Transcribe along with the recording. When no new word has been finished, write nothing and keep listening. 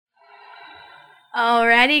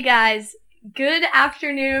Alrighty, guys. Good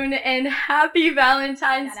afternoon and happy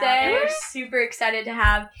Valentine's Day. We're super excited to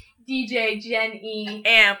have DJ Jen E.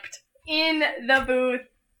 Amped in the booth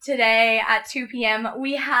today at 2 p.m.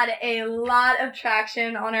 We had a lot of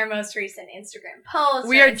traction on our most recent Instagram post.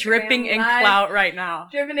 We are dripping in clout right now.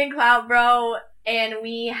 Dripping in clout, bro. And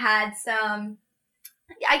we had some...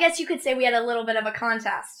 I guess you could say we had a little bit of a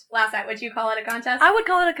contest last night. Would you call it a contest? I would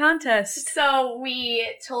call it a contest. So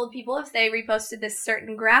we told people if they reposted this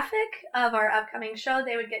certain graphic of our upcoming show,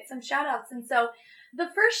 they would get some shout-outs. And so the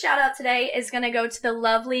first shout-out today is going to go to the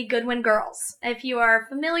lovely Goodwin girls. If you are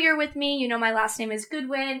familiar with me, you know my last name is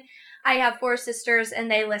Goodwin. I have 4 sisters,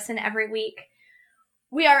 and they listen every week.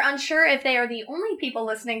 We are unsure if they are the only people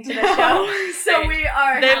listening to the show, so we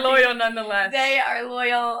are They're happy. loyal nonetheless. They are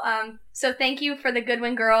loyal. So thank you for the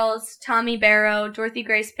Goodwin girls, Tommy Barrow, Dorothy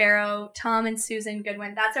Grace Barrow, Tom and Susan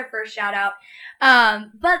Goodwin. That's our first shout out.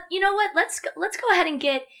 But you know what? Let's go ahead and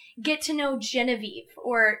get to know Genevieve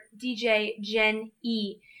or DJ Jen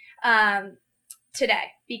E.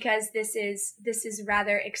 Today, because this is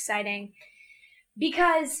rather exciting.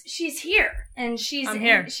 Because she's here, and she's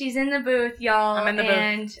in the booth, y'all. I'm in the booth.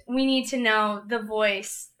 And we need to know the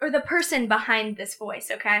voice, or the person behind this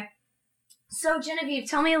voice, okay? So, Genevieve,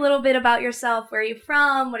 tell me a little bit about yourself. Where are you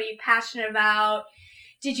from? What are you passionate about?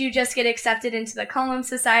 Did you just get accepted into the Column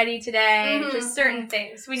Society today? Mm-hmm. Just certain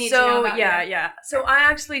things we need to know about you. So I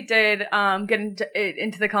actually did get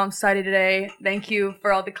into the Column Society today. Thank you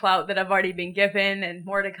for all the clout that I've already been given, and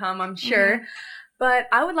more to come, I'm sure. Mm-hmm. But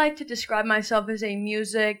I would like to describe myself as a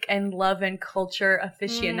music and love and culture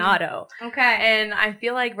aficionado. Okay. And I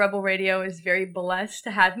feel like Rebel Radio is very blessed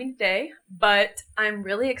to have me today, but I'm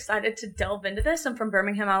really excited to delve into this. I'm from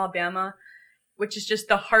Birmingham, Alabama, which is just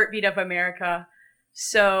the heartbeat of America.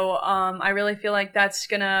 So I really feel like that's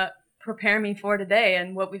going to prepare me for today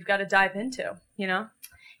and what we've got to dive into, you know?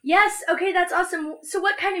 Yes, okay, that's awesome. So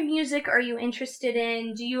what kind of music are you interested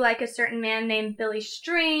in? Do you like a certain man named Billy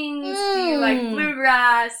Strings? Do you like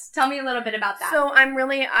bluegrass? Tell me a little bit about that. So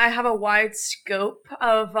I have a wide scope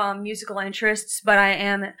of musical interests, but I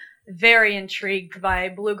am very intrigued by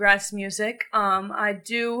bluegrass music. I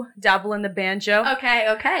do dabble in the banjo. Okay,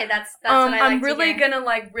 that's what I like I'm really to hear.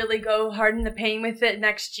 gonna really go hard in the paint with it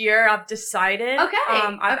next year. I've decided. Okay.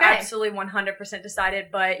 I've absolutely 100% decided,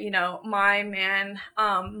 but you know, my man,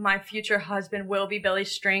 my future husband will be Billy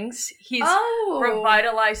Strings. He's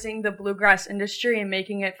revitalizing the bluegrass industry and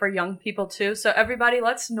making it for young people too. So everybody,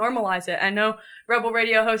 let's normalize it. I know Rebel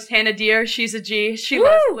Radio host Hannah Deere, she's a G. She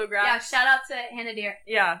loves bluegrass. Yeah, shout out to Hannah Deere.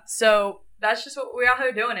 Yeah, so that's just what we're out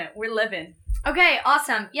here doing it. We're living. Okay,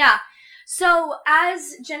 awesome. Yeah. So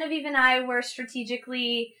as Genevieve and I were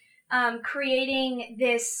strategically creating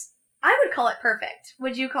this, I would call it perfect.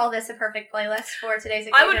 Would you call this a perfect playlist for today's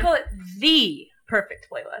occasion? I would call it the perfect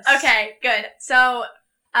playlist. Okay, good. So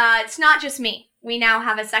it's not just me. We now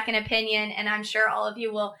have a second opinion, and I'm sure all of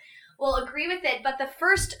you will agree with it. But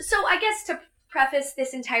so I guess to preface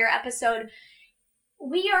this entire episode,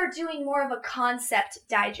 we are doing more of a concept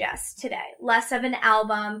digest today, less of an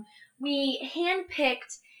album. We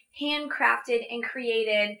handpicked, handcrafted, and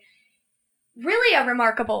created really a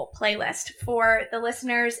remarkable playlist for the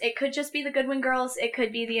listeners. It could just be the Goodwin girls. It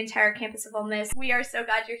could be the entire campus of Ole Miss. We are so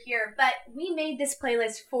glad you're here. But we made this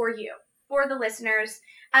playlist for you, for the listeners,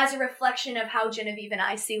 as a reflection of how Genevieve and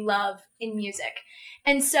I see love in music.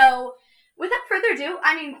 And so, without further ado,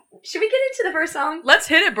 should we get into the first song? Let's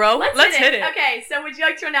hit it, bro. Let's hit it. Okay, so would you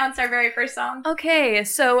like to announce our very first song? Okay,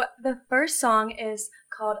 so the first song is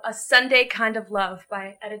called A Sunday Kind of Love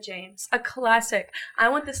by Etta James. A classic. I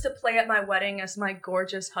want this to play at my wedding as my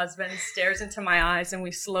gorgeous husband stares into my eyes and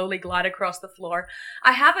we slowly glide across the floor.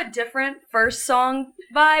 I have a different first song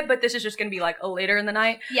vibe, but this is just going to be like a later in the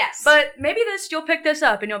night. Yes. But maybe you'll pick this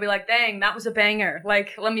up and you'll be like, dang, that was a banger.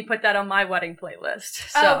 Like, let me put that on my wedding playlist.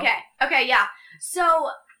 So. Okay, yeah. So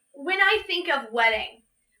when I think of wedding,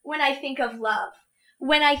 when I think of love,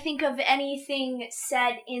 when I think of anything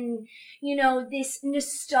said in, this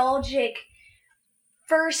nostalgic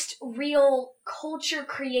first real culture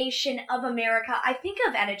creation of America, I think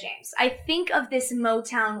of Etta James. I think of this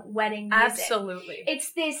Motown wedding music. Absolutely.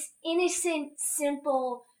 It's this innocent,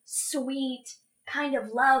 simple, sweet kind of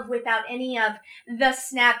love without any of the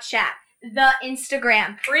Snapchat, the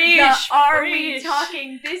Instagram, we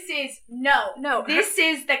talking? This is, no. This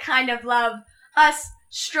is the kind of love us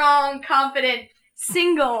strong, confident,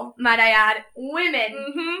 single, might I add,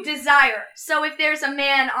 women desire. So if there's a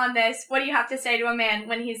man on this, what do you have to say to a man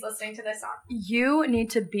when he's listening to this song? You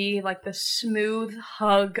need to be like the smooth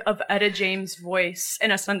hug of Etta James' voice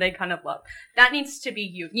in A Sunday Kind of Love. That needs to be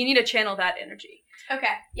you. You need to channel that energy.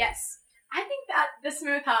 Okay, yes. I think The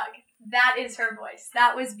smooth hug. That is her voice.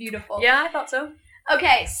 That was beautiful. Yeah, I thought so.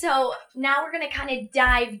 Okay, so now we're going to kind of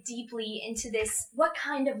dive deeply into this. What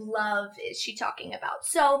kind of love is she talking about?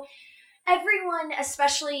 So everyone,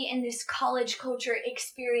 especially in this college culture,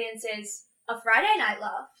 experiences a Friday night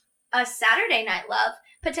love, a Saturday night love,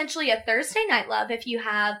 potentially a Thursday night love if you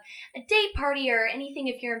have a date party or anything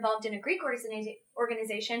if you're involved in a Greek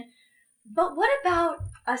organization. But what about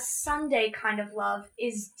a Sunday kind of love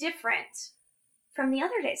is different from the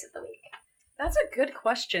other days of the week? That's a good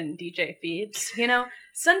question, DJ Phoebes. You know,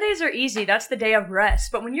 Sundays are easy. That's the day of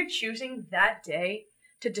rest. But when you're choosing that day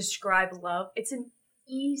to describe love, it's an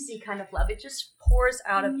easy kind of love. It just pours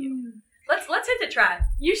out of you. Let's hit the track.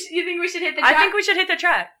 You think we should hit the track? I think we should hit the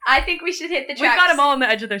track. I think we should hit the track. We've got them all on the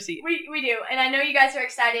edge of their seat. We do. And I know you guys are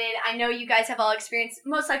excited. I know you guys have all experienced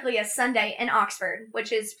most likely a Sunday in Oxford,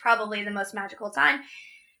 which is probably the most magical time.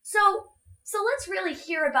 So let's really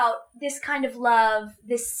hear about this kind of love,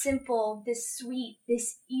 this simple, this sweet,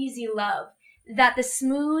 this easy love that the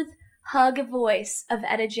smooth hug voice of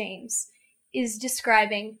Etta James is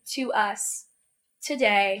describing to us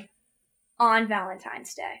today on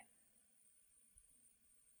Valentine's Day.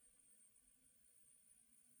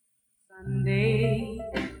 Sunday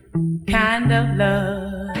kind of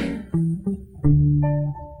love,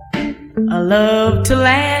 a love to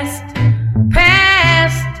last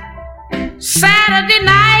past Saturday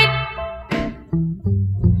night,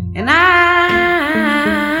 and I'd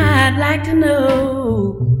like to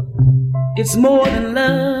know it's more than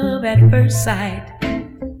love at first sight,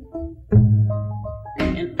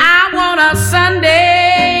 and I want a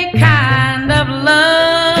Sunday kind of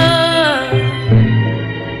love.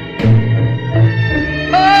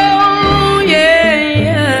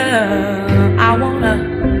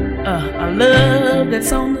 A love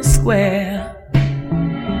that's on the square.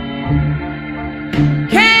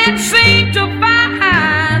 Can't seem to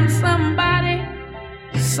find somebody,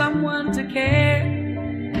 someone to care,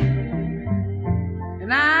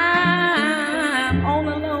 and I'm on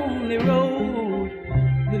a lonely road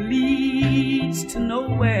that leads to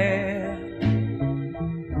nowhere.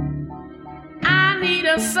 I need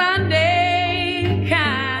a Sunday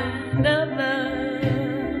kind of love.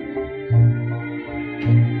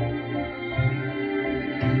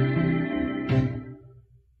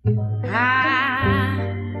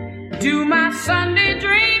 I do my Sunday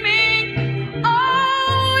dreaming,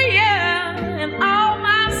 oh yeah, and all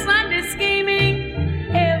my Sunday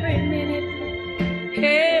scheming, every minute,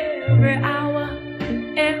 every hour,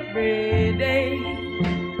 every day.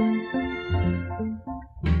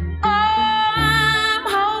 Oh, I'm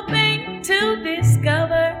hoping to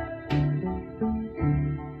discover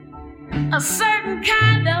a certain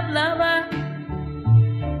kind of lover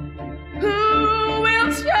who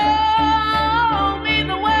will show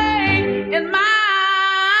and my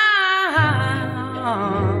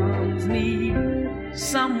arms need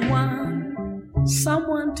someone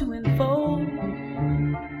to enfold,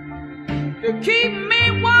 to keep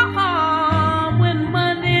me warm when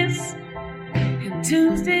Mondays and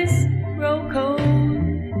Tuesdays grow cold.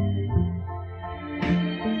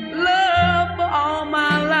 Love for all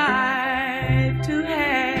my life to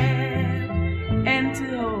have and to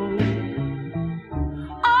hold.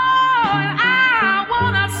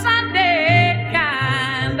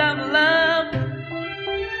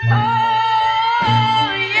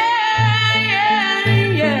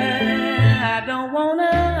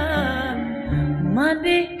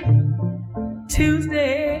 Monday,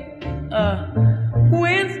 Tuesday,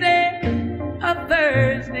 Wednesday,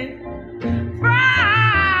 Thursday,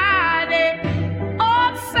 Friday,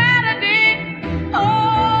 or Saturday,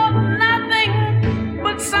 oh, nothing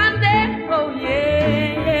but Sunday, oh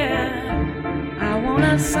yeah, I want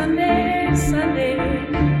a Sunday.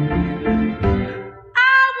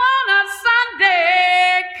 I want a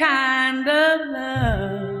Sunday kind of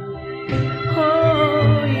love,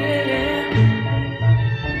 oh yeah.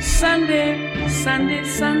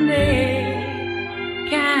 Sunday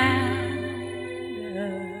kind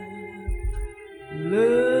of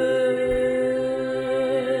love.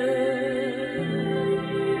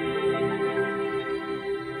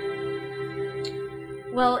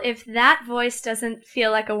 Well, if that voice doesn't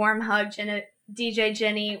feel like a warm hug, DJ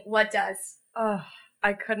Jenny, what does? Oh,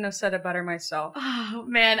 I couldn't have said it better myself. Oh,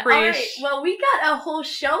 man. Preach. All right. Well, we got a whole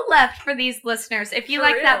show left for these listeners. If you For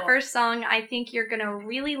like real. that first song, I think you're going to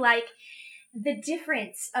really like the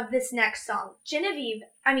difference of this next song.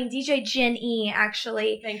 DJ Jen E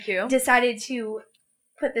actually Thank you. decided to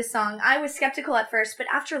put this song. I was skeptical at first, but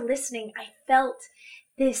after listening, I felt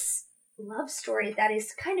this love story that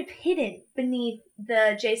is kind of hidden beneath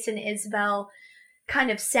the Jason Isbell kind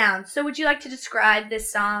of sound. So would you like to describe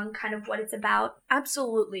this song, kind of what it's about?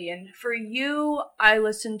 Absolutely. And for you, I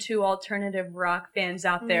listen to alternative rock fans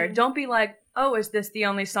out there. Don't be like, oh, is this the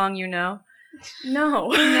only song you know? No.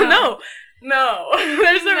 No.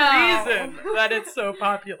 There's a reason that it's so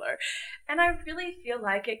popular. And I really feel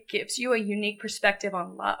like it gives you a unique perspective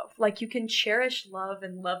on love. Like, you can cherish love,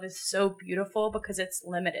 and love is so beautiful because it's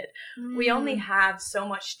limited. We only have so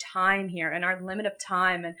much time here, and our limit of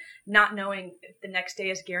time and not knowing if the next day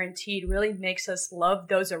is guaranteed really makes us love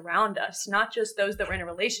those around us, not just those that we're in a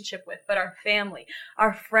relationship with, but our family,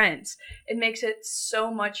 our friends. It makes it so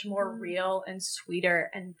much more real and sweeter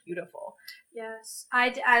and beautiful. Yes,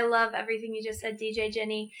 I love everything you just said, DJ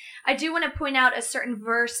Jenny. I do want to point out a certain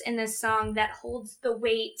verse in this song that holds the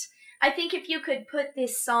weight. I think if you could put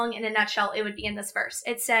this song in a nutshell, it would be in this verse.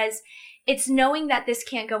 It says, "It's knowing that this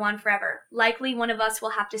can't go on forever. Likely one of us will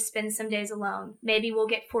have to spend some days alone. Maybe we'll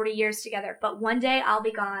get 40 years together, but one day I'll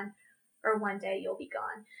be gone, or one day you'll be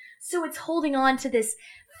gone." So it's holding on to this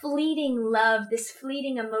fleeting love, this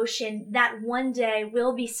fleeting emotion that one day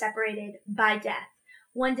will be separated by death.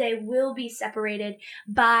 One day we'll be separated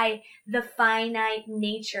by the finite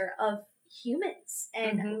nature of humans.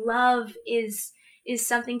 And love is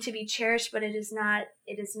something to be cherished, but it is not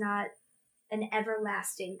an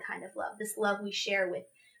everlasting kind of love. This love we share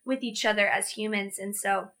with each other as humans. And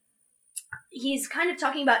so he's kind of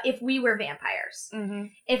talking about if we were vampires,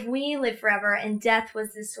 if we lived forever and death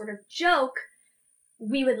was this sort of joke,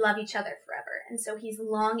 we would love each other forever. And so he's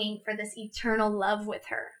longing for this eternal love with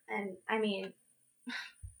her. And I mean,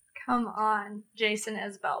 come on, Jason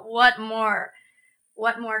Isbell. What more?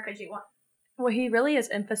 What more could you want? Well, he really is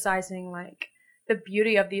emphasizing, like, the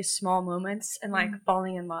beauty of these small moments and, like,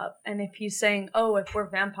 falling in love. And if he's saying, oh, if we're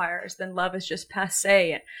vampires, then love is just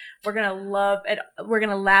passé, and we're gonna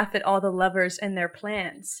laugh at all the lovers and their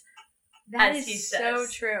plans. That is so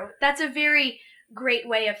true. That's a very great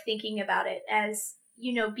way of thinking about it, as,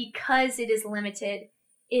 you know, because it is limited,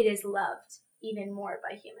 it is loved even more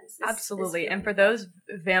by humans. Absolutely. And for those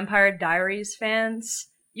Vampire Diaries fans,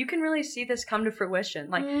 you can really see this come to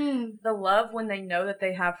fruition. Like, the love when they know that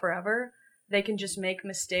they have forever, they can just make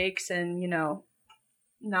mistakes and, you know,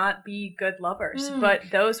 not be good lovers.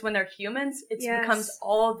 But those, when they're humans, it becomes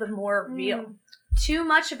all the more real. Too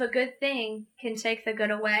much of a good thing can take the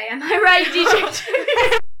good away. Am I right,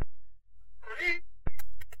 DJ?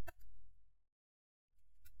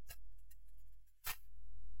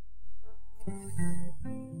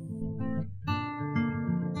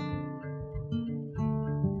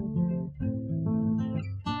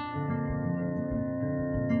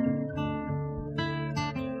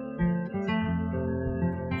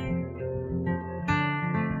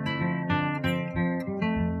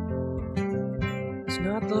 It's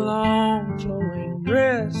not the long flowing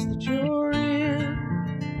dress that you're in,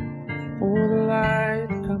 or the light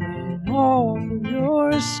coming off of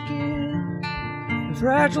your skin, the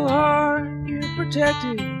fragile heart you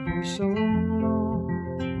protected for so long,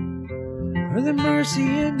 or the mercy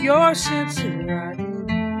in your sense of right and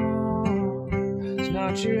wrong. It's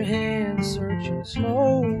not your hand searching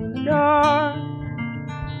slow in the dark,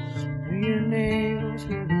 or your nails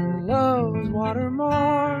leaving love's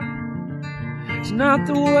watermark. It's not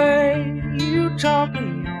the way you talk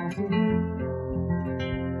me off the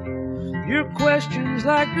roof, your questions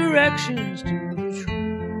like directions to the truth.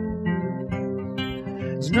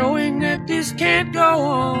 It's knowing that this can't go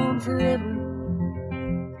on forever.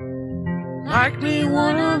 Likely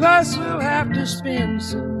one of us will have to spend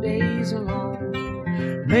some days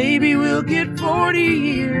alone. Maybe we'll get 40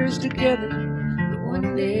 years together, but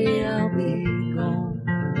one day I'll be gone.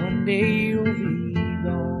 One day you'll be.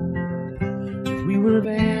 We were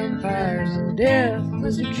vampires and death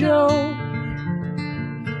was a joke.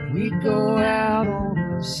 We'd go out on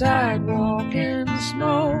the sidewalk and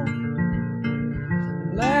smoke,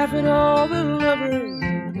 and laugh at all the lovers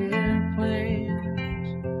and their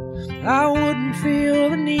plans. I wouldn't feel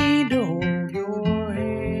the need to hold your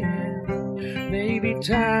hand. Maybe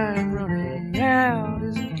time running out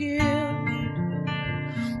is a gift.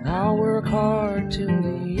 I'll work hard till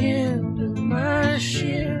the end of my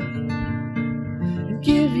shift,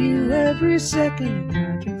 give you every second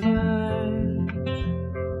I can find,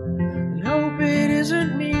 and hope it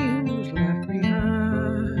isn't me who's left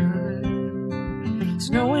behind. It's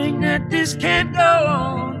knowing that this can't go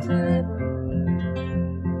on forever.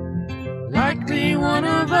 Likely one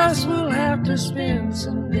of us will have to spend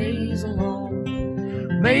some days alone.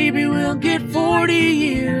 Maybe we'll get 40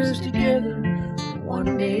 years together.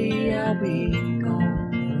 One day I'll be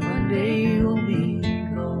gone. One day you'll be gone.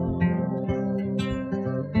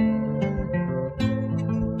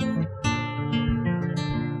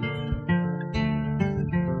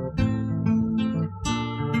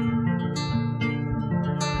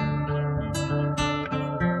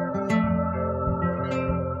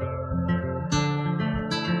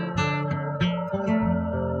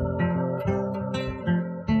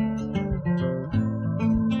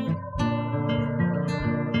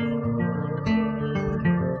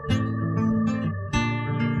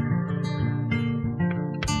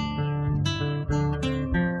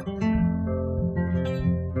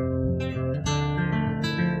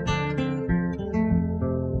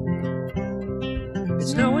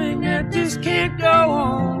 It's knowing that this can't go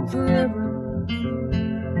on forever.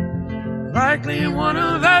 Likely one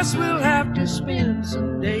of us will have to spend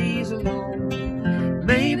some days alone.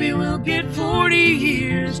 Maybe we'll get 40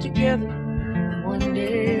 years together. One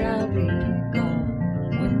day I'll be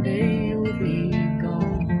gone. One day you'll be gone.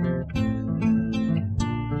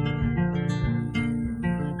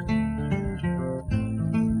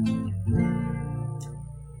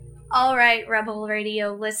 All right, Rebel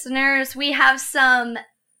Radio listeners, we have some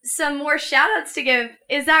more shout-outs to give.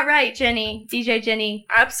 Is that right, Jenny? DJ Jenny?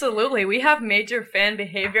 Absolutely. We have major fan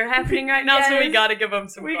behavior happening right now, yes. So we gotta give them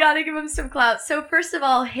some clout. We gotta give them some clout. So first of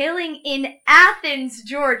all, hailing in Athens,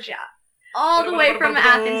 Georgia, all the way from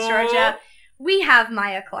Athens, Georgia, we have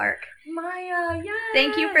Maya Clark. Maya, yes.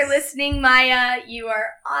 Thank you for listening, Maya. You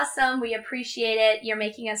are awesome. We appreciate it. You're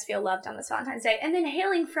making us feel loved on this Valentine's Day. And then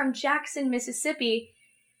hailing from Jackson, Mississippi,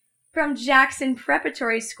 from Jackson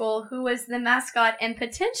Preparatory School, who was the mascot and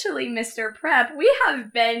potentially Mr. Prep, we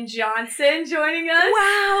have Ben Johnson joining us.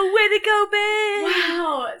 Wow, way to go, Ben!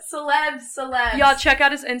 Wow, celebs. Y'all check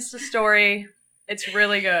out his Insta story. It's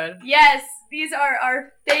really good. Yes, these are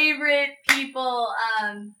our favorite people.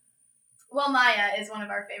 Well, Maya is one of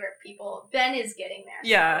our favorite people. Ben is getting there.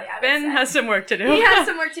 Yeah, Ben has some work to do. He has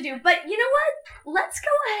some work to do. But you know what? Let's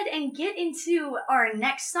go ahead and get into our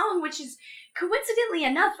next song, which is, coincidentally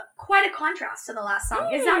enough, quite a contrast to the last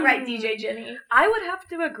song. Is that right, DJ Jenny? I would have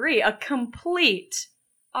to agree. A complete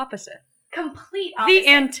opposite. Complete opposite. The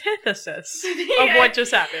antithesis of what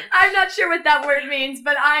just happened. I'm not sure what that word means,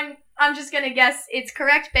 but I'm just going to guess it's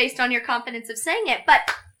correct based on your confidence of saying it.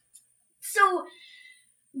 But, so,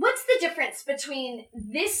 what's the difference between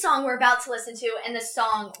this song we're about to listen to and the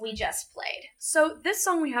song we just played? So, this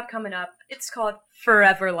song we have coming up, it's called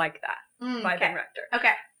Forever Like That by Ben Rector.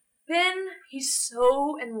 Okay. Ben, he's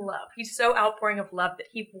so in love. He's so outpouring of love that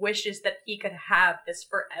he wishes that he could have this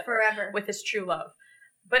forever with his true love.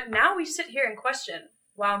 But now we sit here and question,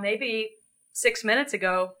 wow, maybe 6 minutes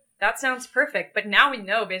ago, that sounds perfect. But now we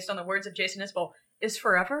know, based on the words of Jason Isbell, is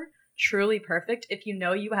forever truly perfect? If you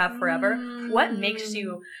know you have forever, what makes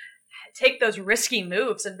you take those risky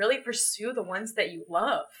moves and really pursue the ones that you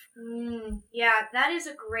love? Yeah, that is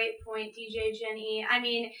a great point, DJ Jenny. I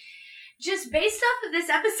mean, just based off of this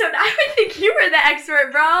episode, I would think you were the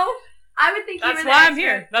expert, bro. I would think you were the expert. That's why I'm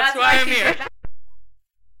here. That's why I'm here.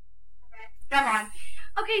 Come on.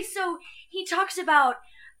 Okay, so he talks about,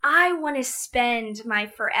 I want to spend my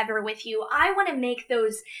forever with you. I want to make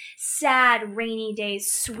those sad, rainy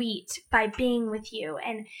days sweet by being with you.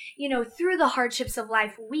 And, you know, through the hardships of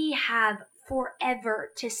life, we have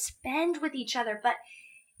forever to spend with each other. But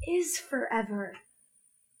is forever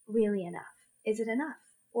really enough? Is it enough?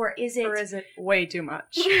 Or is it way too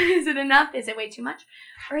much? Is it enough? Is it way too much?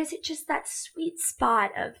 Or is it just that sweet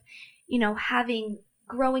spot of, you know,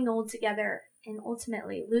 growing old together and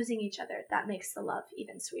ultimately losing each other that makes the love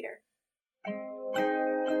even sweeter?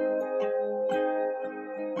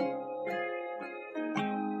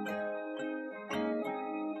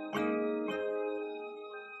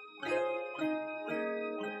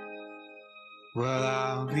 Well,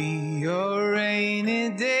 I'll be your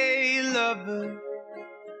rainy day lover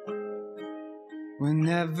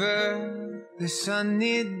whenever the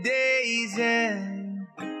sunny days end,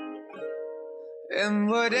 and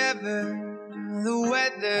whatever the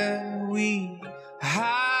weather, we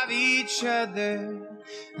have each other,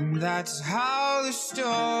 and that's how the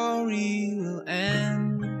story will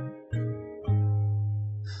end.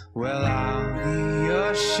 Well, I'll be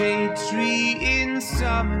your shade tree in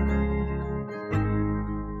summer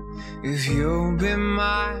if you'll be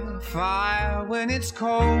my fire when it's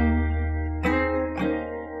cold.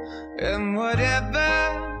 And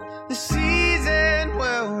whatever the season,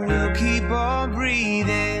 well, we'll keep on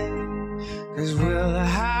breathing, 'cause we'll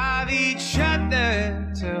have each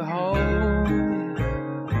other to hold.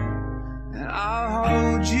 And I'll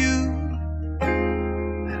hold you,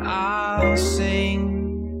 and I'll sing.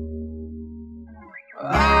 I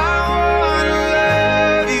wanna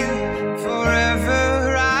love you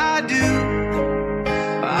forever, I do.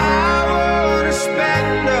 I wanna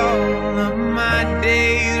spend all of my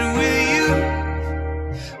days with you.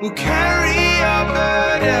 We'll carry your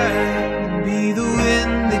burden, be the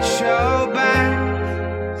wind that your back.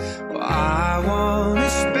 Well, I wanna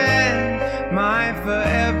spend my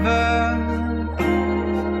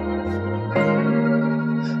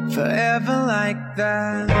forever like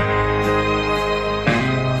that.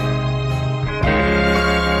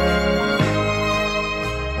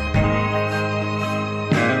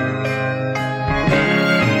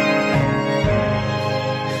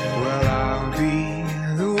 Well, I'll be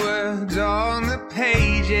the words on the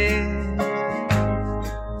pages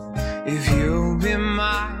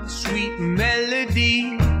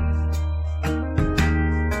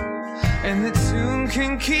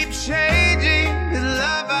keep changing, the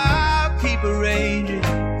love I'll keep arranging.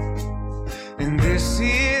 And this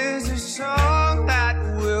is a song that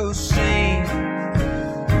we'll sing.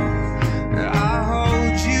 I'll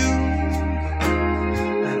hold you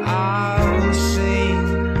and I'll sing.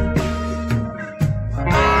 I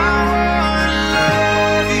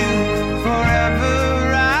love you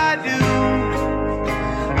forever, I do.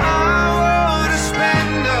 I wanna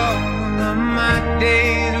spend all of my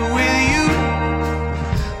days with you.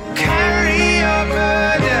 Carry your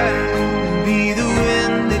burden, be the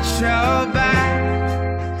wind that your back.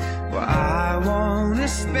 Well, I wanna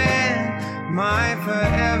spend my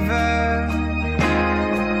forever.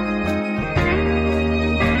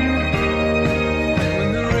 When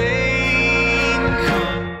the rain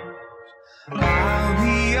comes, I'll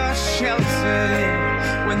be your shelter.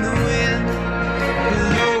 When the wind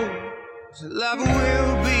blows, love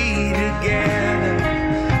will be together.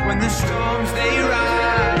 When the storms they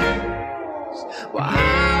rise, well,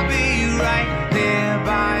 I'll be right there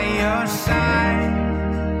by your side.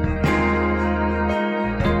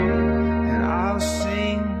 And I'll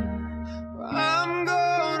sing, I'm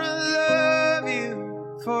gonna love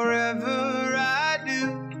you forever, I do.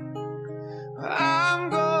 I'm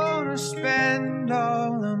gonna spend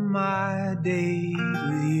all of my days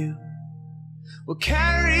with you. We'll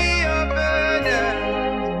carry your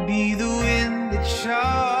burden, be the wind that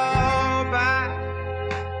you're by.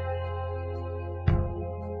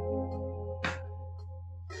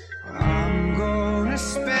 I'm gonna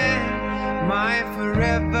spend my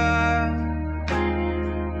forever,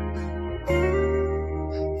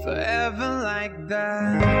 forever like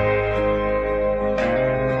that.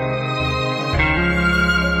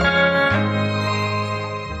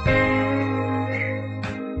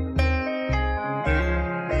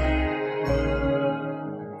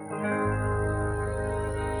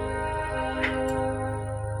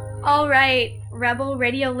 All right, Rebel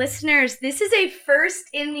Radio listeners, this is a first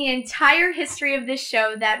in the entire history of this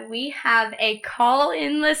show that we have a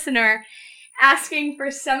call-in listener asking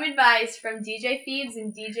for some advice from DJ Phoebes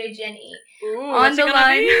and DJ Jenny. Ooh, on the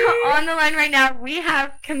line right now, we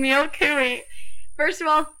have Camille Cooey. First of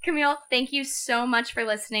all, Camille, thank you so much for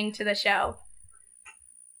listening to the show.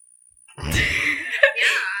 Yeah, I loved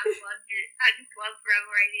it. I just love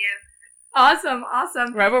Rebel Radio. Awesome.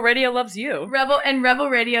 Rebel Radio loves you. Rebel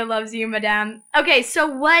Radio loves you, madame. Okay, so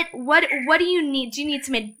what do you need? Do you need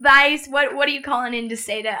some advice? What are you calling in to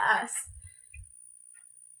say to us?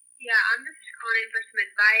 Yeah, I'm just calling in for some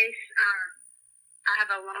advice. I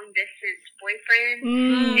have a long distance boyfriend,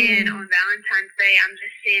 and on Valentine's Day, I'm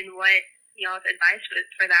just seeing what y'all's advice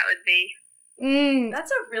for that would be.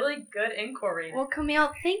 That's a really good inquiry. Well,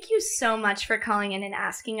 Camille, thank you so much for calling in and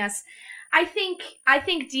asking us. I think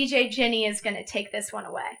DJ Jenny is going to take this one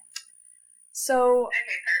away. So,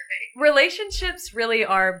 Okay, perfect. relationships really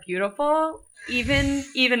are beautiful, even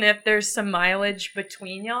if there's some mileage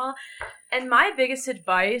between y'all. And my biggest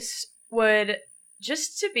advice would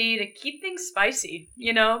just to keep things spicy,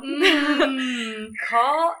 you know?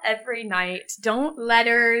 Call every night. Don't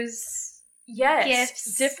Letters. Yes.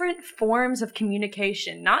 Gifts. Different forms of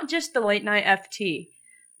communication, not just the late night FT.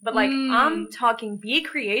 But, I'm talking, be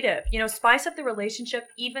creative. You know, spice up the relationship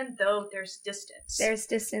even though there's distance.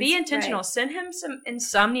 Be intentional. Right. Send him some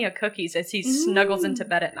insomnia cookies as he snuggles into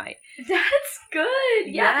bed at night. That's good.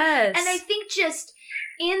 Yeah. Yes. And I think just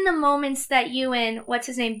in the moments that you and, what's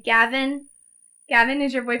his name, Gavin? Gavin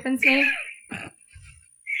is your boyfriend's name?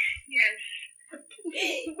 Yes.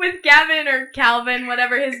 With Gavin or Calvin,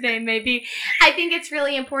 whatever his name may be, I think it's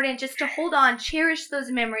really important just to hold on, cherish those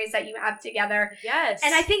memories that you have together. Yes.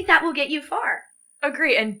 And I think that will get you far.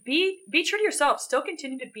 Agree. And be true to yourself. Still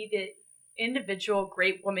continue to be the individual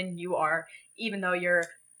great woman you are, even though you're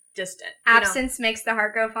distant. Absence makes the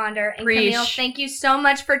heart grow fonder. And Preach. Camille, thank you so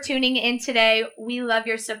much for tuning in today. We love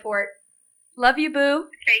your support. Love you, boo.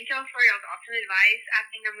 Thank y'all for y'all's awesome advice. I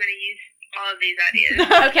think I'm going to use all of these ideas.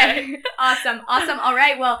 Okay. Awesome. All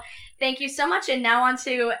right. Well, thank you so much. And now on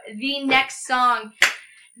to the next song.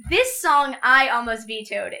 This song I almost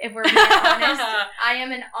vetoed, if we're being honest.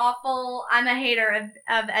 I'm a hater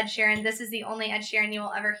of Ed Sheeran. This is the only Ed Sheeran you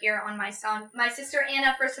will ever hear on my song. My sister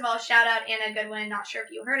Anna, first of all, shout out Anna Goodwin. Not sure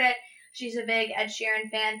if you heard it. She's a big Ed Sheeran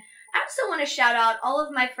fan. I also want to shout out all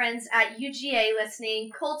of my friends at UGA listening.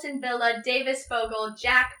 Colton Villa, Davis Fogel,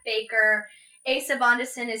 Jack Baker. Asa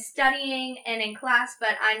Bondison is studying and in class,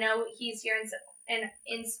 but I know he's here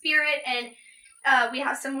in spirit, and we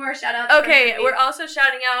have some more shout-outs. Okay, we're also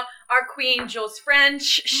shouting out our queen, Jules French.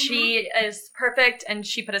 She is perfect, and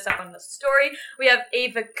she put us up on the story. We have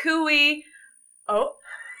Ava Cooey. Oh.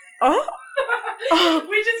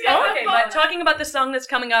 We just got okay, but talking about the song that's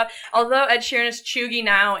coming up, although Ed Sheeran is chuggy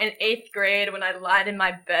now, in 8th grade when I lied in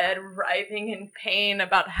my bed writhing in pain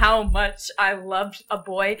about how much I loved a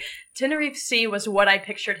boy, Tenerife Sea was what I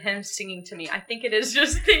pictured him singing to me. I think it is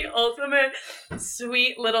just the ultimate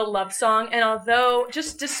sweet little love song, and although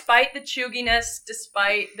just despite the chugginess,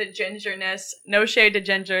 despite the gingerness, no shade to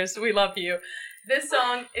gingers, we love you, this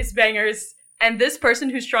song is bangers. And this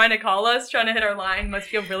person who's trying to call us, trying to hit our line, must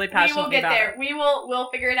feel really passionately about it. We will get there.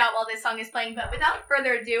 We'll figure it out while this song is playing. But without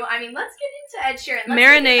further ado, I mean, let's get into Ed Sheeran.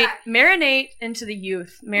 Marinate into the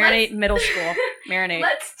youth. Middle school. Marinate.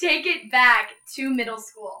 Let's take it back to middle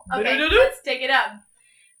school. Okay, let's take it up.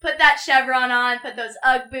 Put that chevron on. Put those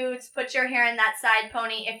Ugg boots. Put your hair in that side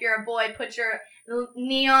pony. If you're a boy, put your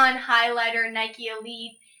neon highlighter Nike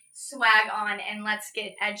Elite swag on, and let's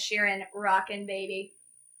get Ed Sheeran rockin', baby.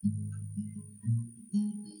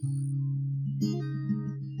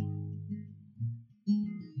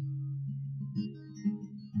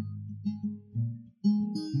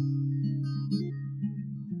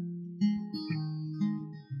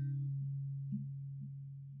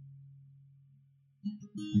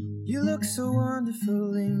 You look so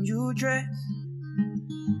wonderful in your dress.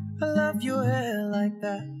 I love your hair like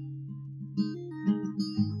that.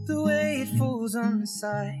 The way it falls on the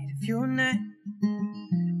side of your neck,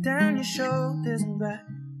 down your shoulders and back.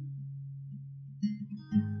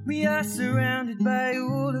 We are surrounded by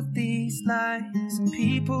all of these lies and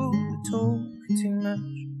people who talk too much.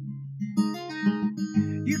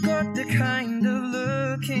 You got the kind of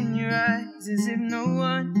look in your eyes as if no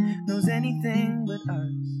one knows anything but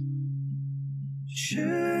us.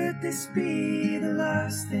 Should this be the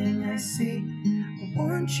last thing I see? I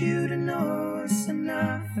want you to know it's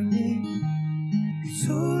enough for me. 'Cause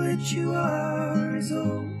all that you are is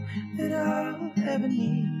all that I'll ever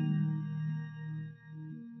need.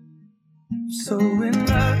 So in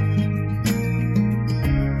love,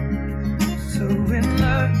 so in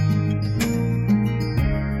love,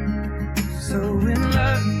 so in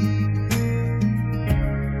love,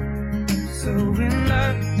 so in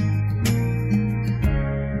love.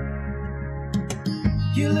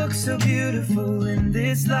 You look so beautiful in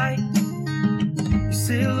this light, your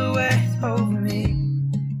silhouette over me.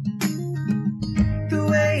 The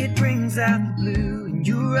way it brings out the blue in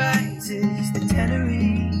your eyes is the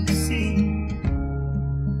Tenerife Sea.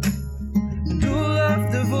 And all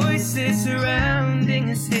of the voices surrounding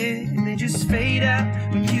us here, they just fade out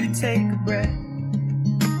when you take a breath.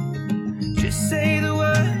 Just say the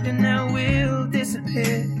word and now we'll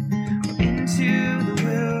disappear into the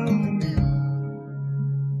wilderness.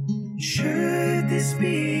 Should this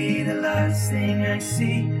be the last thing I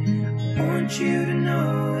see? I want you to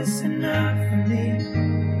know it's enough for me.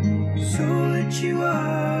 'Cause all that you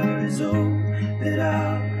are is all that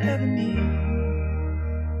I'll ever need.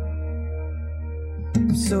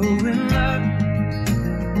 I'm so in love,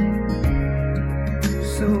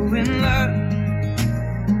 so in love,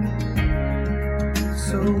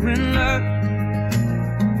 so in love,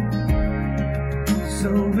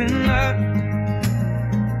 so in love.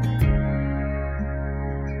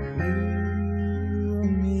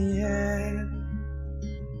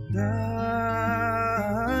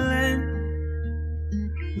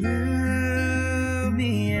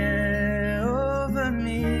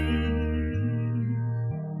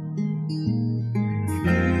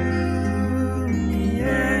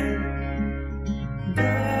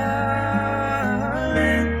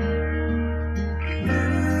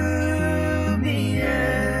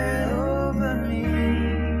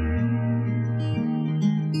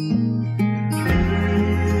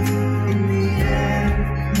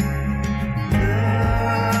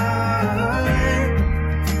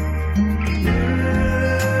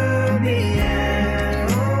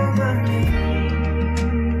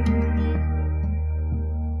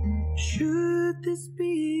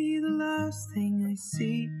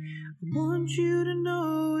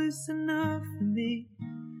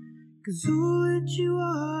 Cause all that you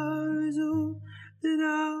are is all that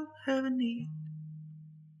I'll ever need.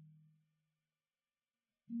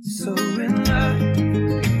 So in love,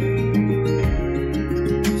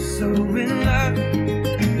 so in love,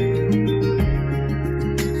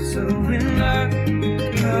 so in love,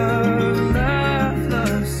 love, love,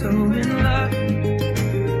 love, so in love.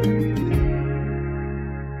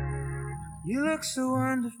 You look so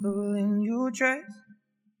wonderful in your dress.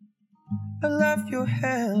 I love your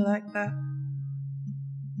hair like that.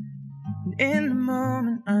 And in the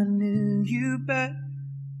moment I knew you better.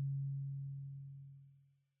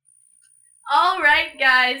 All right,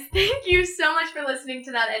 guys. Thank you so much for listening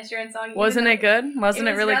to that Ed Sheeran song. Wasn't it good? Wasn't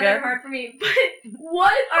it really good? It was rather hard for me. But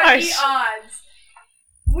what are the odds?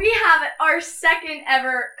 We have our second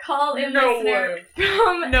ever call-in listener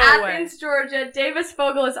from Athens, Georgia. Davis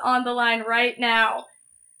Fogel is on the line right now.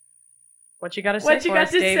 What you got to say? What you got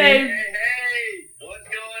to say? Hey, what's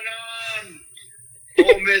going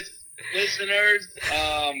on, Ole Miss listeners?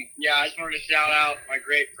 I just wanted to shout out my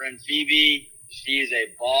great friend Phoebe. She is a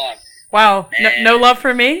boss. Wow, no love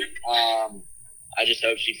for me? I just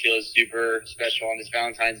hope she feels super special on this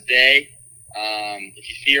Valentine's Day. If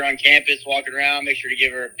you see her on campus walking around, make sure to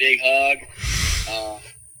give her a big hug. Go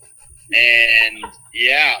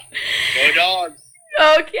Dogs.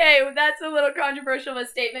 Okay, well, that's a little controversial of a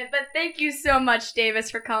statement, but thank you so much,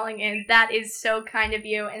 Davis, for calling in. That is so kind of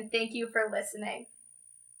you, and thank you for listening.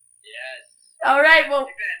 Yes. All right, well,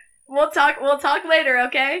 we'll talk later,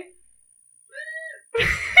 okay?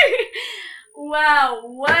 Wow,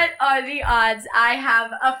 what are the odds I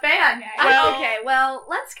have a fan? Well,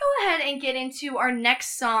 let's go ahead and get into our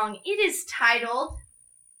next song. It is titled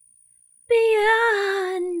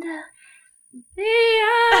Beyond.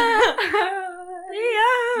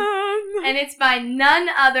 And it's by none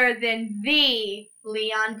other than the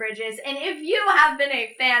Leon Bridges. And if you have been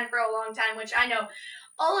a fan for a long time, which I know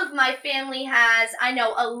all of my family has, I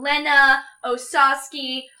know Elena,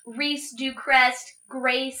 Osowski, Reese Ducrest,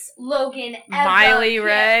 Grace, Logan, Eva, Miley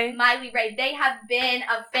Ray. They have been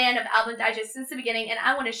a fan of Album Digest since the beginning, and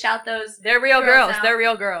I want to shout those. They're real girls. out. They're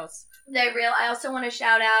real girls. They're real. I also want to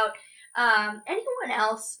shout out anyone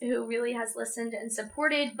else who really has listened and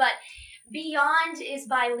supported, but Beyond is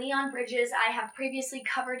by Leon Bridges. I have previously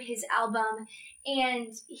covered his album,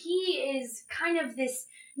 and he is kind of this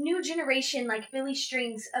new generation, like Billy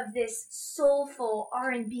Strings, of this soulful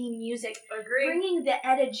R&B music. Agree. Bringing the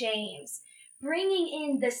Etta James, bringing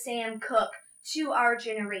in the Sam Cooke to our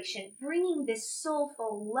generation, bringing this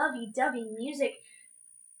soulful, lovey-dovey music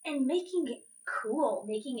and making it cool,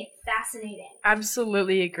 making it fascinating.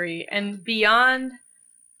 Absolutely agree. And Beyond,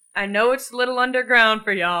 I know it's a little underground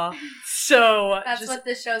for y'all, so that's what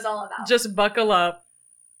this show's all about. Just buckle up.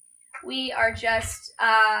 We are just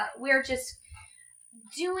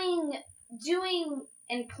doing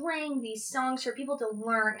and playing these songs for people to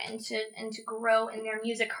learn and to grow in their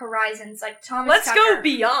music horizons, like Thomas Tucker. Let's go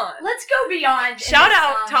beyond. Let's go beyond. Shout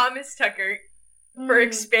out Thomas Tucker for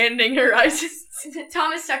expanding horizons.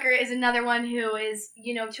 Thomas Tucker is another one who is,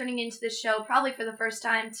 tuning into the show probably for the first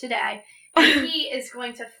time today. And he is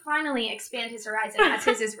going to finally expand his horizon, as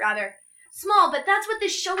his is rather small, but that's what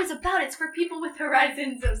this show is about. It's for people with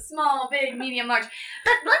horizons of small, big, medium, large.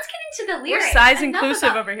 But let's get into the lyrics. We're size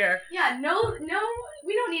inclusive over here. Yeah, no,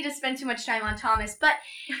 we don't need to spend too much time on Thomas, but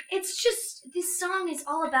it's just, this song is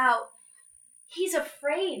all about, he's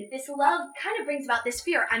afraid. This love kind of brings about this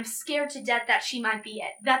fear. I'm scared to death that she might be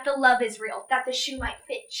it, that the love is real, that the shoe might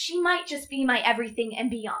fit. She might just be my everything and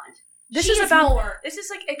beyond. This is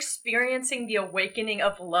like experiencing the awakening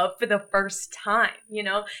of love for the first time,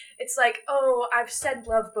 It's like, oh, I've said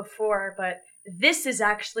love before, but this is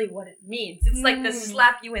actually what it means. It's like the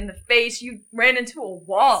slap you in the face, you ran into a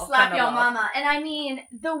wall. Slap your mama. And I mean,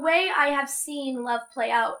 the way I have seen love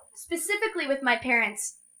play out, specifically with my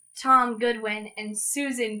parents, Tom Goodwin and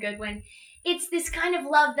Susan Goodwin, it's this kind of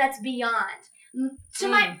love that's beyond. For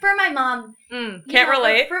my mom, can't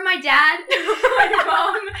relate. For my dad, my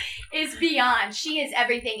mom is beyond. She is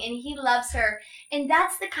everything, and he loves her, and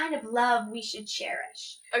that's the kind of love we should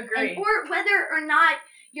cherish. Agree. Or whether or not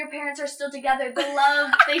your parents are still together, the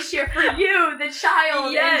love they share for you, the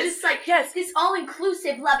child, and just like this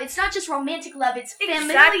all-inclusive love. It's not just romantic love; it's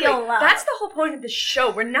familial love. That's the whole point of the show.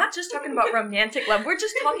 We're not just talking about romantic love. We're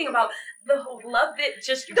just talking about the love that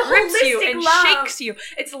just grips you and shakes you.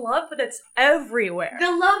 It's love that's everywhere.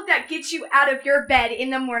 The love that gets you out of your bed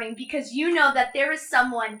in the morning because you know that there is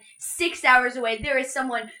someone 6 hours away, there is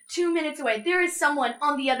someone 2 minutes away, there is someone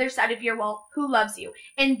on the other side of your wall who loves you.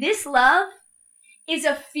 And this love is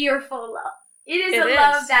a fearful love. It is a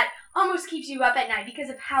love that almost keeps you up at night because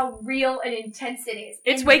of how real and intense it is.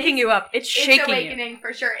 It's waking you up. It's shaking you. It's awakening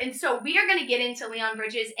for sure. And so we are going to get into Leon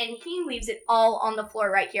Bridges, and he leaves it all on the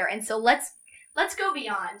floor right here. And so let's go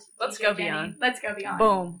beyond. Let's go beyond. Let's go beyond.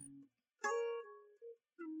 Boom.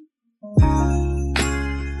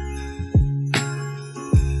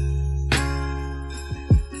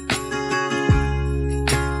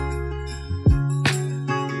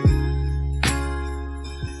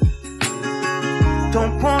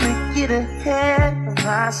 Don't wanna get ahead of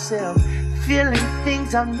myself, feeling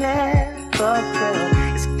things I've never felt.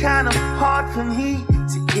 It's kind of hard for me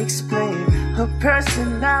to explain her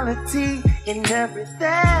personality and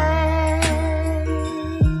everything.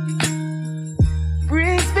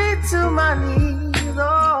 to my knees.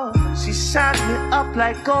 Oh, she shines me up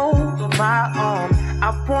like gold on my arm. I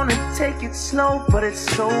wanna take it slow, but it's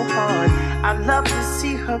so hard. I love to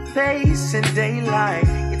see her face in daylight.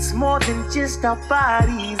 It's more than just our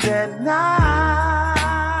bodies at night.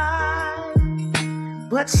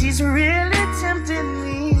 But she's really tempting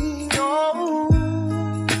me. Oh,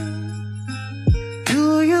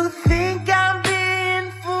 do you think I'm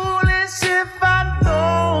being foolish if I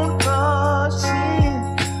don't rush in?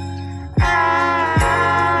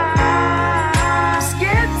 I'm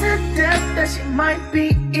scared to death that she might be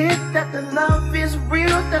it, that the love is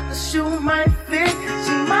real, that the shoe might fit.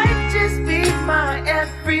 She might just be my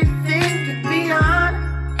everything and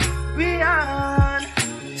beyond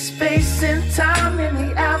space and time in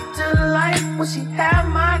the afterlife. Will she have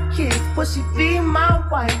my kids? Will she be my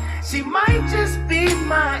wife? She might just be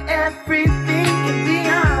my everything and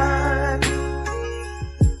beyond.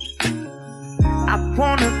 I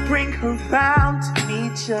wanna bring her round to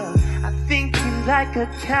meet you. I think you like a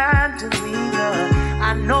candelina.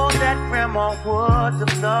 I know that grandma would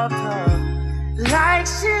have loved her like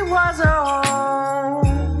she was her own.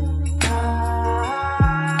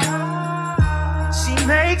 She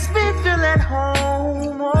makes me feel at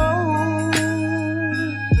home. Oh,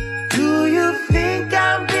 do you think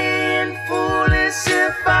I'm being foolish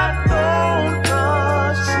if I don't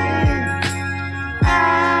rush in?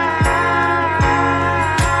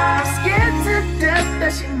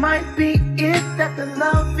 That she might be it, that the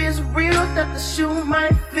love is real, that the shoe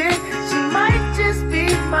might fit. She might just be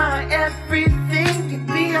my everything and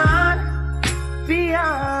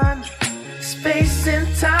beyond space and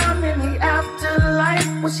time in the afterlife.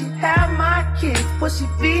 Will she have my kids? Will she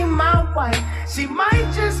be my wife? She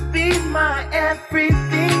might just be my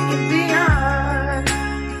everything and beyond.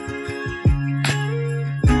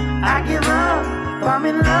 I give up, I'm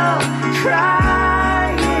in love,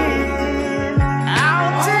 trying.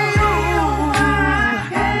 I'll tell you I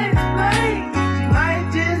can't explain. She might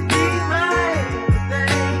just be my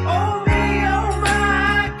everything. Oh me, oh my,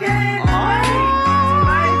 I can't explain. She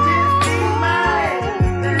might just be my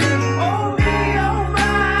everything. Oh me, oh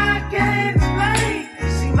my, I can't explain.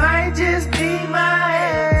 She might just be my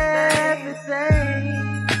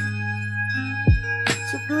everything.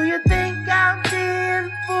 So do you think I'm being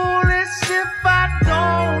foolish if I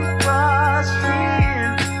don't rush in?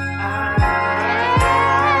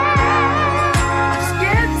 I'm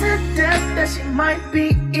scared to death that she might be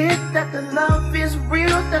it, that the love is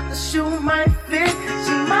real, that the shoe might fit.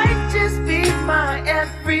 She might just be my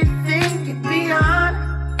everything and beyond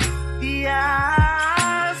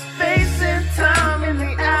space and time in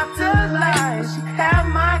the afterlife. Will she have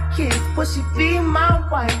my kids? Will she be my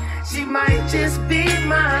wife? She might just be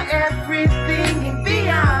my everything and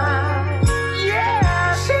beyond.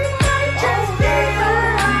 Yeah, she might just be my.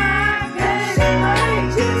 She might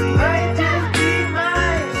just be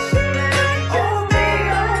my. Oh me,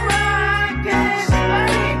 oh my, she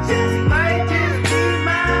might just be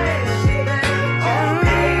my. Oh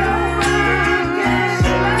me, oh my,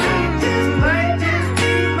 she might just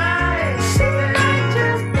be my. She might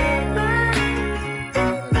just be my.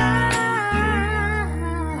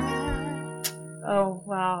 Oh,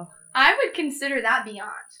 wow. I would consider that beyond.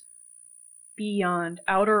 Beyond.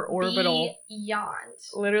 Outer orbital. Beyond.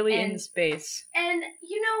 Literally And- in space. And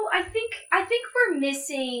you know, I think we're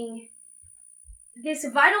missing this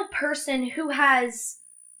vital person who has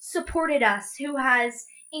supported us, who has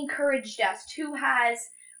encouraged us, who has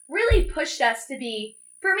really pushed us to be,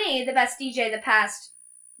 for me, the best DJ the past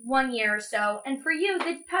 1 year or so, and for you,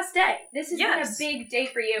 the past day. This has been a big day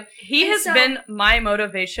for you. He And has so- been my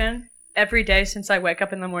motivation every day since I wake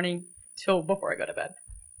up in the morning till before I go to bed.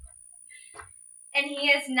 And he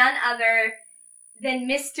is none other than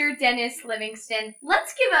Mr. Dennis Livingston.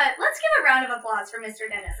 Let's give a round of applause for Mr.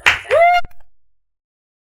 Dennis Livingston.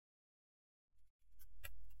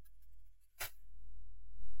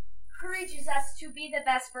 Encourages us to be the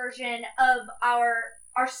best version of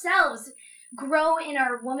ourselves, grow in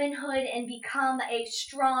our womanhood, and become a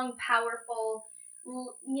strong, powerful,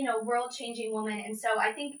 world-changing woman. And so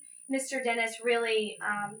I think Mr. Dennis really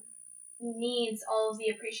needs all of the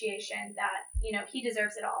appreciation that, he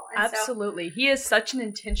deserves it all. And Absolutely. He is such an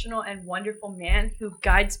intentional and wonderful man who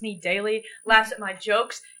guides me daily, laughs at my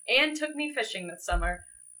jokes, and took me fishing this summer.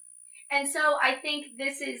 And so I think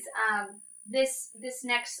this is this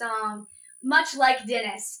next song, much like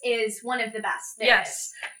Dennis, is one of the best.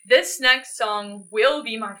 Yes. This next song will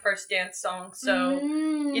be my first dance song, so, Okay.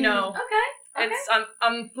 it's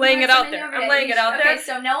I'm laying it out there. I'm laying it out there. Okay,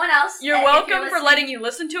 so no one else. You're if welcome for listening- letting you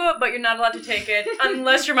listen to it, but you're not allowed to take it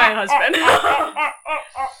unless you're my husband.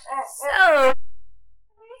 So,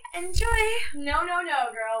 Enjoy. No,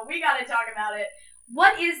 girl. We gotta talk about it.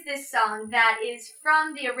 What is this song that is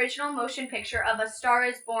from the original motion picture of A Star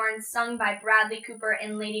is Born, sung by Bradley Cooper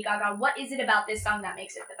and Lady Gaga? What is it about this song that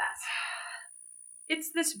makes it the best?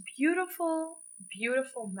 It's this beautiful,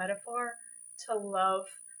 beautiful metaphor to love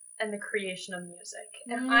and the creation of music.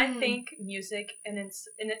 And I think music in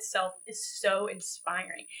itself is so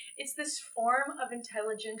inspiring. It's this form of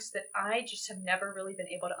intelligence that I just have never really been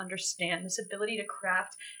able to understand. This ability to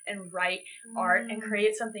craft and write art and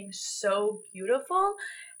create something so beautiful.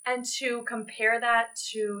 And to compare that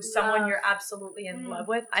to someone you're absolutely in love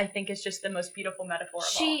with, I think is just the most beautiful metaphor of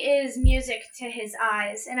all. She is music to his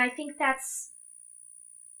eyes. And I think that's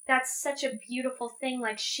such a beautiful thing.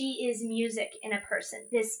 Like, she is music in a person.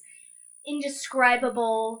 This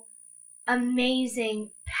indescribable,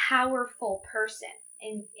 amazing, powerful person.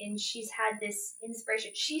 And she's had this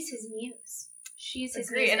inspiration. She's his muse. She's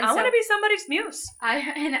his muse. And I want to be somebody's muse.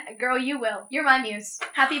 Girl, you will. You're my muse.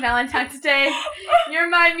 Happy Valentine's Day. You're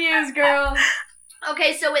my muse, girl.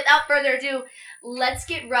 Okay, so without further ado, let's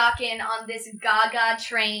get rocking on this Gaga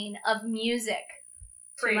train of music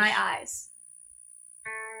to my eyes.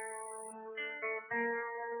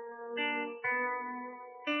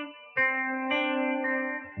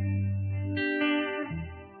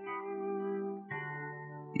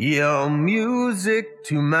 Your music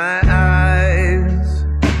to my eyes.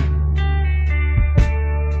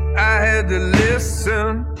 I had to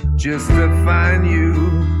listen just to find you.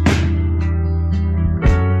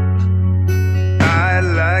 I'd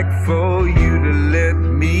like for you to let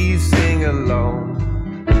me sing along,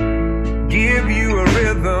 give you a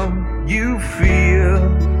rhythm you feel.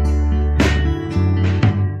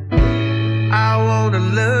 I wanna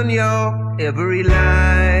learn your every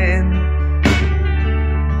line.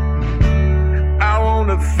 I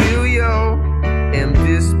wanna fill your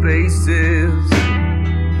empty spaces.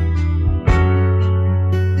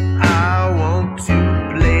 I want to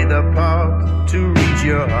play the part to reach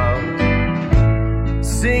your heart,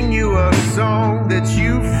 sing you a song that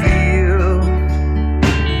you feel.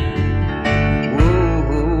 Whoa.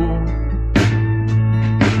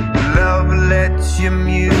 Love, let your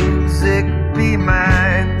music be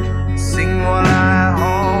mine. Sing while I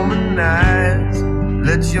harmonize.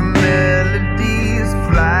 Let your melodies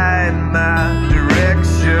fly in my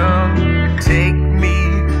direction. Take me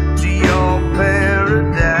to your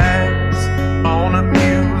paradise on a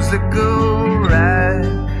musical ride.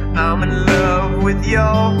 I'm in love with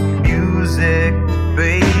your music,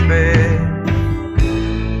 baby.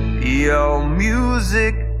 Your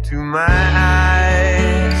music to my eyes.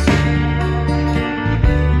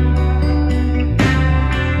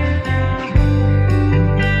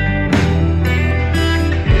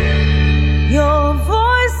 Your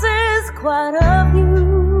voice is quite a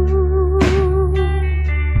view.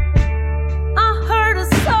 I heard a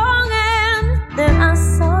song and then I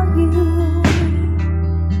saw you.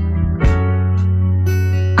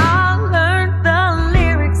 I learned the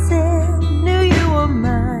lyrics and knew you were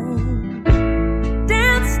mine.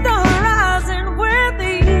 Danced the horizon with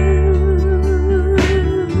you.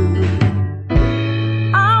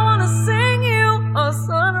 I wanna sing you a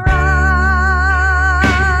sunrise.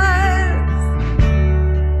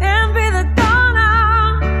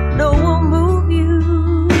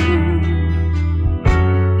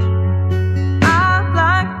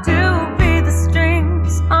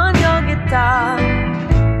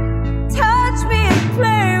 Touch me and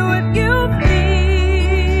play with you, please.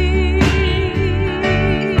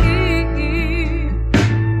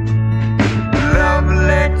 Love,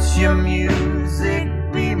 let your music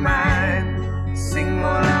be mine. Sing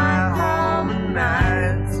while I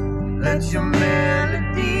harmonize. Let your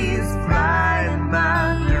melodies fly in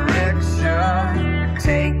my direction.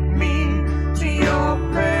 Take me to your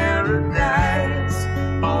paradise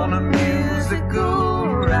on a musical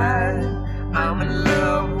ride. I'm in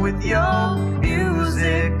love with your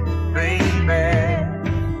music, baby.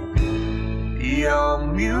 Your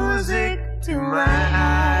music to my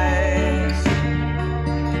eyes.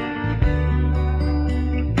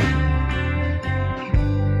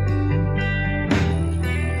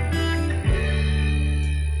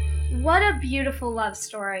 What a beautiful love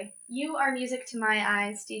story. You are music to my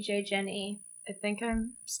eyes, DJ Jenny. I think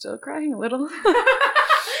I'm still crying a little.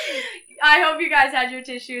 I hope you guys had your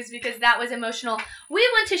tissues because that was emotional. We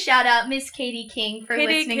want to shout out Miss Katie King for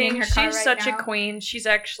listening in her car right now. She's such a queen. She's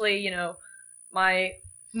actually, my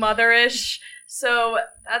mother-ish. So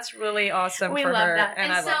that's really awesome for her. That.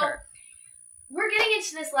 And I love her. We're getting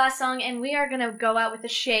into this last song, and we are going to go out with a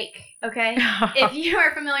shake, okay? If you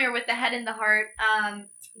are familiar with The Head and the Heart,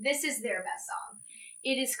 this is their best song.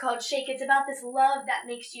 It is called Shake. It's about this love that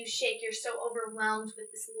makes you shake. You're so overwhelmed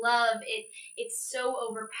with this love. It's so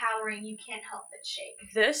overpowering. You can't help but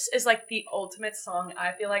shake. This is like the ultimate song,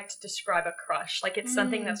 I feel like, to describe a crush. Like, it's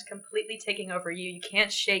something that's completely taking over you. You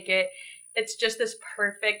can't shake it. It's just this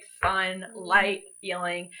perfect, fun, light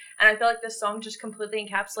feeling. And I feel like this song just completely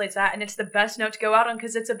encapsulates that. And it's the best note to go out on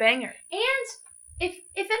because it's a banger. And if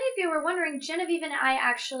any of you were wondering, Genevieve and I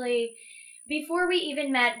actually, before we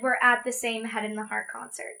even met, were at the same Head in the Heart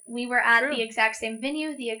concert. We were at the exact same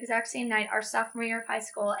venue, the exact same night, our sophomore year of high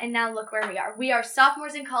school, and now look where we are. We are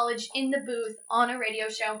sophomores in college in the booth on a radio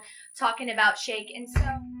show talking about Shake. And so...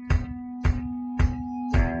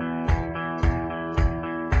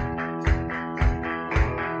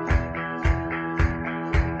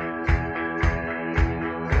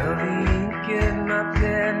 My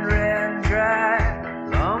pen ran dry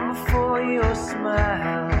long before your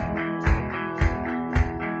smile,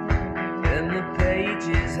 and the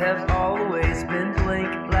pages have always been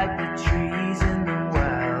blank like the trees in the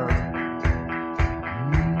wild.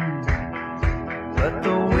 But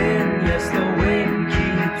the wind, yes, the wind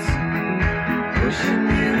keeps pushing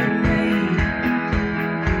you to me.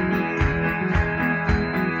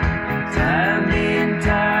 Time in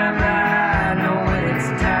time, I know when it's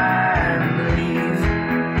time to leave.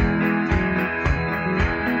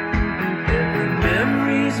 And the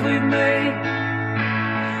memories we made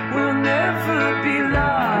will never be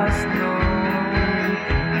lost, no.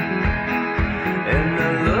 And the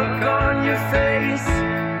look on your face,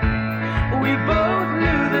 we both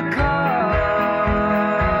knew the cost.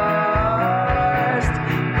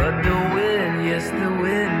 But the wind, yes, the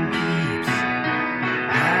wind keeps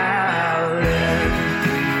howling.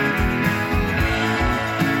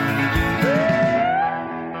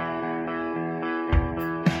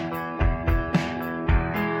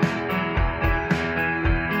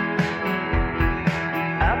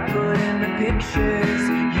 I put in the pictures,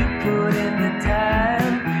 you put in the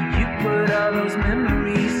time. You put all those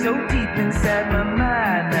memories so deep inside my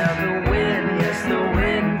mind. Now the wind, yes, the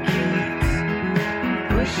wind keeps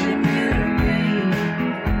pushing you to me.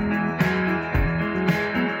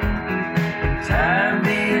 Time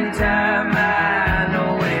being time, I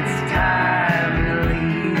know it's time to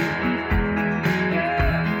leave.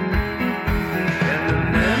 And the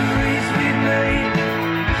memories we made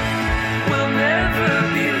will never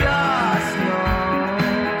be lost, no.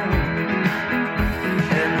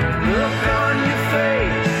 And the look on your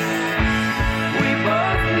face, we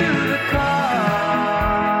both knew the cost.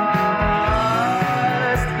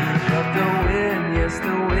 But the wind, yes,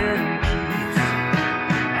 the wind keeps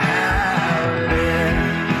howling.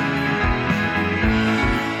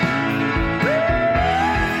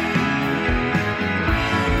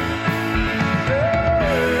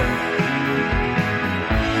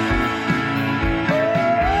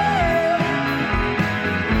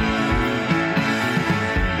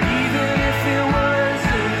 Even if it was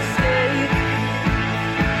a mistake,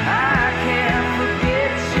 I can't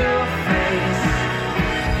forget your face.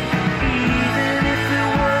 Even if it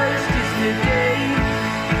was just a day,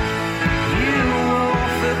 you won't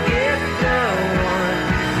forget the one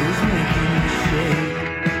who's making you shake.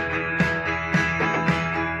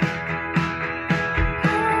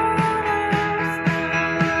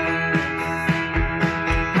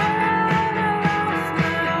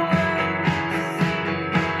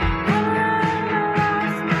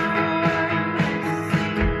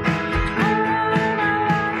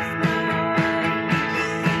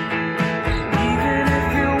 Even if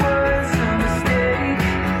it was a mistake,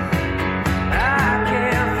 I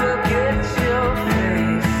can't forget your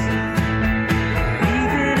face.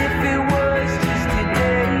 Even if it was just a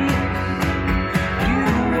day, you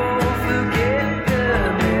won't forget the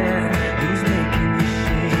man who's making you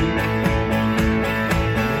shake.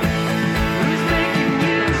 Who's making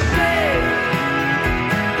you shake?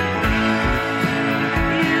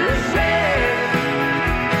 You shake.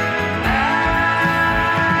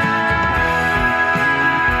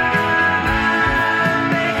 I'm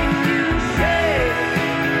making you shake.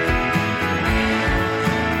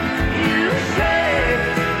 You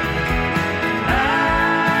shake.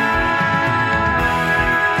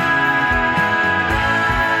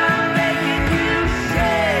 I'm making you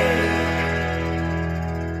shake.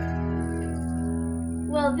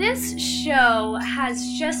 Well, this show has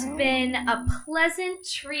just been a pleasant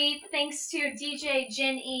treat. Thanks to DJ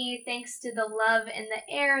Jin E. Thanks to the love in the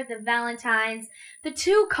air, the Valentines, the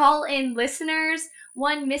 2 call-in listeners,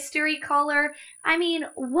 1 mystery caller. I mean,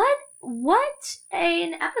 what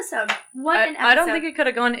an episode. What an episode. I don't think it could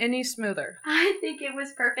have gone any smoother. I think it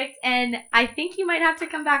was perfect, and I think you might have to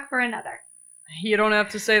come back for another. You don't have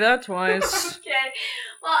to say that twice. Okay.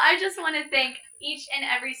 Well, I just want to thank each and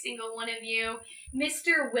every single one of you.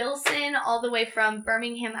 Mr. Wilson, all the way from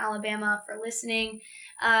Birmingham, Alabama, for listening.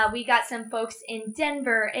 We got some folks in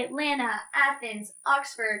Denver, Atlanta, Athens,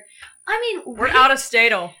 Oxford. I mean, we're out of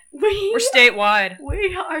state-o. We're statewide.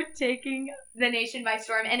 We are taking the nation by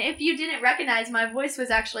storm. And if you didn't recognize, my voice was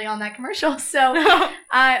actually on that commercial. So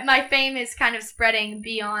my fame is kind of spreading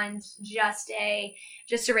beyond just a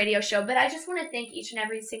radio show. But I just want to thank each and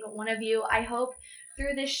every single one of you. I hope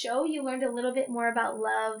through this show you learned a little bit more about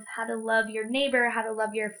love, how to love your neighbor, how to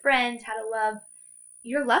love your friend, how to love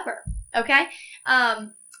your lover. Okay?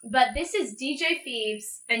 But this is DJ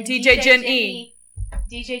Phoebes and DJ Jen E.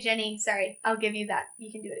 DJ Jenny, sorry, I'll give you that.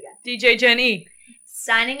 You can do it again. DJ Jen E.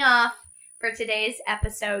 Signing off for today's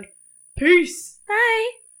episode. Peace.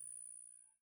 Bye.